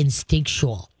covered. That's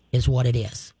instinctual is what it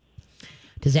is.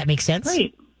 Does that make sense?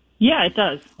 Great. Yeah, it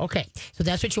does. Okay, so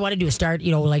that's what you want to do. Start,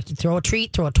 like throw a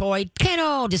treat, throw a toy,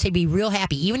 kennel. Just say be real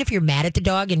happy. Even if you're mad at the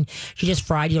dog and she just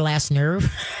fried your last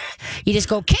nerve, you just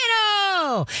go,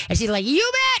 kennel! And she's like, you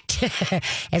bet!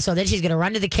 And so then she's going to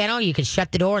run to the kennel. You can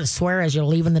shut the door and swear as you're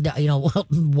leaving the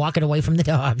walking away from the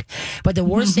dog. But the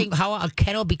worst thing, how a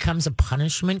kennel becomes a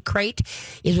punishment crate,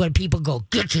 is when people go,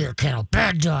 get your kennel,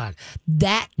 bad dog.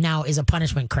 That now is a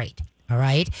punishment crate. All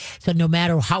right. So no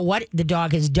matter what the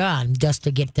dog has done, just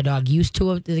to get the dog used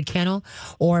to the kennel,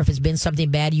 or if it's been something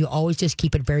bad, you always just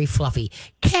keep it very fluffy.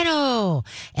 Kennel.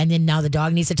 And then now the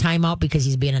dog needs a timeout because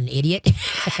he's being an idiot.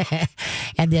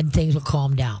 And then things will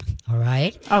calm down. All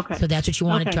right. Okay. So that's what you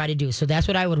want to try to do. So that's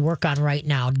what I would work on right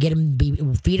now.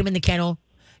 Feed him in the kennel.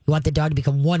 You want the dog to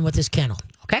become one with his kennel.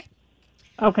 Okay.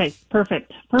 Okay.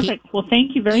 Perfect. Well,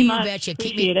 thank you very much. Betcha.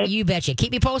 Appreciate it. You betcha.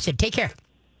 Keep me posted. Take care.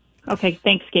 Okay,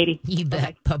 thanks, Katie. You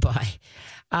bet.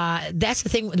 Bye-bye. That's the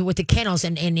thing with the kennels,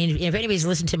 and if anybody's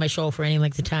listened to my show for any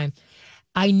length of time,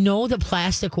 I know the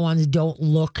plastic ones don't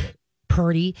look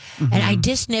pretty, and I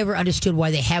just never understood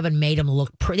why they haven't made them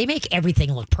look pretty. They make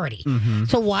everything look pretty.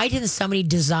 So why didn't somebody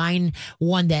design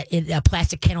one a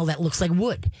plastic kennel that looks like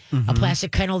wood, a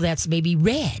plastic kennel that's maybe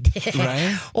red,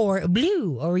 Right. or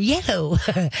blue or yellow?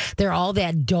 They're all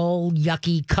that dull,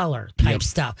 yucky color type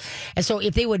stuff. And so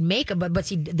if they would make them, but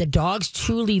see, the dogs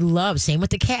truly love, same with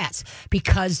the cats,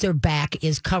 because their back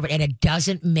is covered and it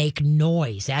doesn't make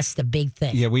noise. That's the big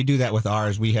thing. Yeah, we do that with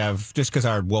ours. We have, just because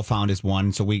our Wolfhound is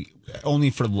one, so we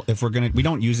only if we're gonna, we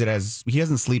don't use it as, he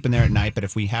doesn't sleep in there at night, but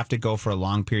if we have to go for a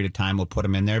long period of time, we'll put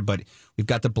him in there. But we've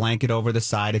got the blanket over the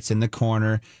side, it's in the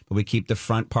corner, but we keep the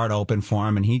front part open for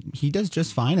him, and he does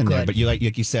just fine in there. But like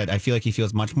you said, I feel like he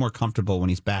feels much more comfortable when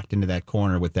he's backed into that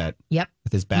corner with that. Yep.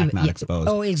 With his back not exposed.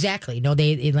 Oh, exactly. No,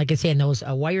 they, like I said, those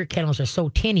wire kennels are so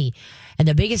tinny. And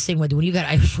the biggest thing when you got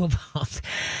Irish Wolfhounds,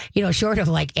 short of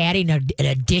like adding an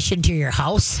addition to your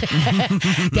house,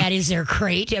 that is their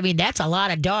crate. I mean, that's a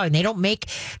lot of dog. And they don't make,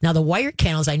 now the wire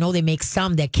kennels, I know they make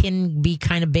some that can be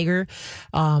kind of bigger.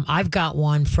 I've got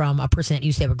one from a person that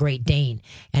used to have a Great Dane,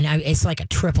 and it's like a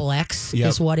XXX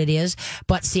is what it is.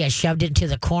 But see, I shoved it into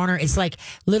the corner. It's like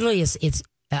literally it's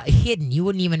hidden. You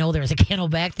wouldn't even know there was a kennel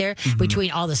back there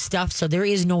between all the stuff. So there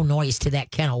is no noise to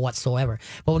that kennel whatsoever.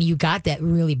 But when you got that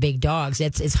really big dogs,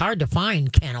 it's hard to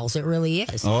find kennels. It really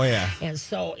is. Oh yeah. And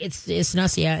so it's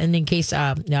nuts. Yeah. And in case,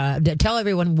 tell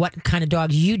everyone what kind of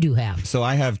dogs you do have. So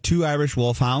I have 2 Irish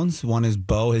Wolfhounds. One is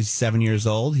Bo. He's 7 years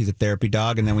old. He's a therapy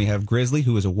dog. And then we have Grizzly,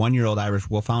 who is a 1-year-old Irish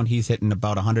Wolfhound. He's hitting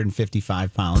about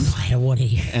 155 pounds. I don't want to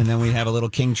hear. And then we have a little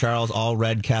King Charles all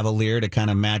red Cavalier to kind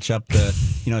of match up the,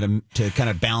 to kind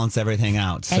of balance everything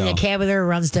out. So. And the Cavalier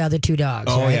runs the other 2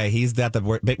 dogs. Oh, right? yeah. He's got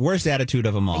the worst attitude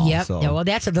of them all. Yep. So. Yeah, well,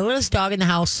 that's the littlest dog in the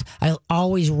house.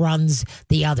 Always runs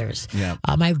the others. Yep.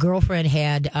 My girlfriend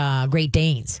had Great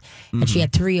Danes, and she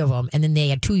had 3 of them. And then they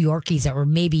had 2 Yorkies that were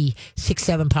maybe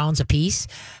 6-7 pounds apiece.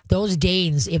 Those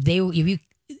Danes, if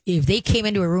they came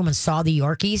into a room and saw the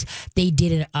Yorkies, they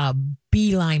did a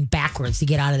beeline backwards to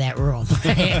get out of that room.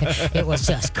 It was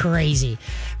just crazy.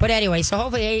 But anyway, so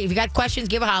hopefully, if you got questions,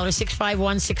 give a holler,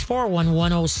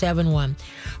 651-641-1071.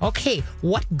 Okay,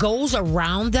 what goes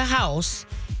around the house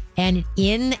and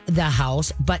in the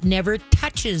house but never touches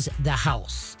touches the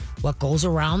house? What goes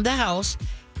around the house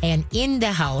and in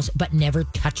the house but never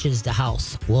touches the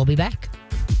house? We'll be back.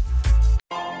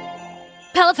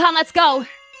 Peloton, let's go.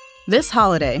 This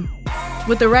holiday,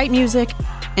 with the right music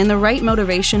and the right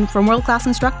motivation from world-class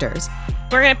instructors,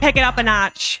 We're going to pick it up a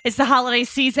notch. It's the holiday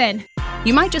season.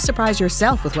 you might just surprise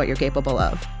yourself with what you're capable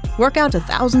of. Work out to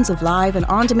thousands of live and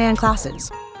on-demand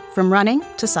classes, from running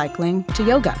to cycling to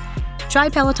yoga. Try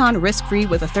Peloton risk-free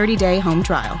with a 30-day home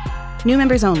trial. New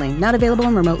members only, not available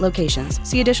in remote locations.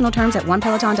 See additional terms at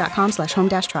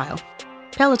onepeloton.com/home-trial.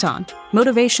 Peloton,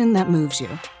 motivation that moves you.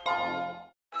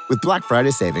 With Black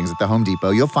Friday savings at the Home Depot,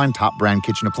 you'll find top brand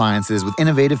kitchen appliances with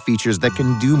innovative features that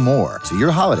can do more, so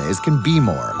your holidays can be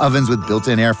more. Ovens with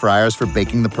built-in air fryers for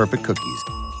baking the perfect cookies.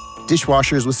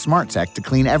 Dishwashers with smart tech to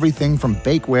clean everything from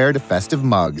bakeware to festive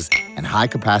mugs. And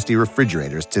high-capacity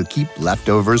refrigerators to keep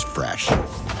leftovers fresh.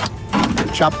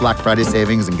 Shop Black Friday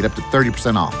savings and get up to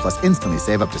 30% off, plus instantly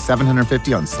save up to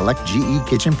 $750 on select GE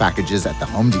kitchen packages at the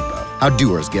Home Depot. How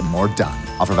doers get more done.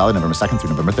 Offer valid November 2nd through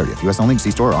November 30th. U.S. only.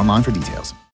 See store or online for details.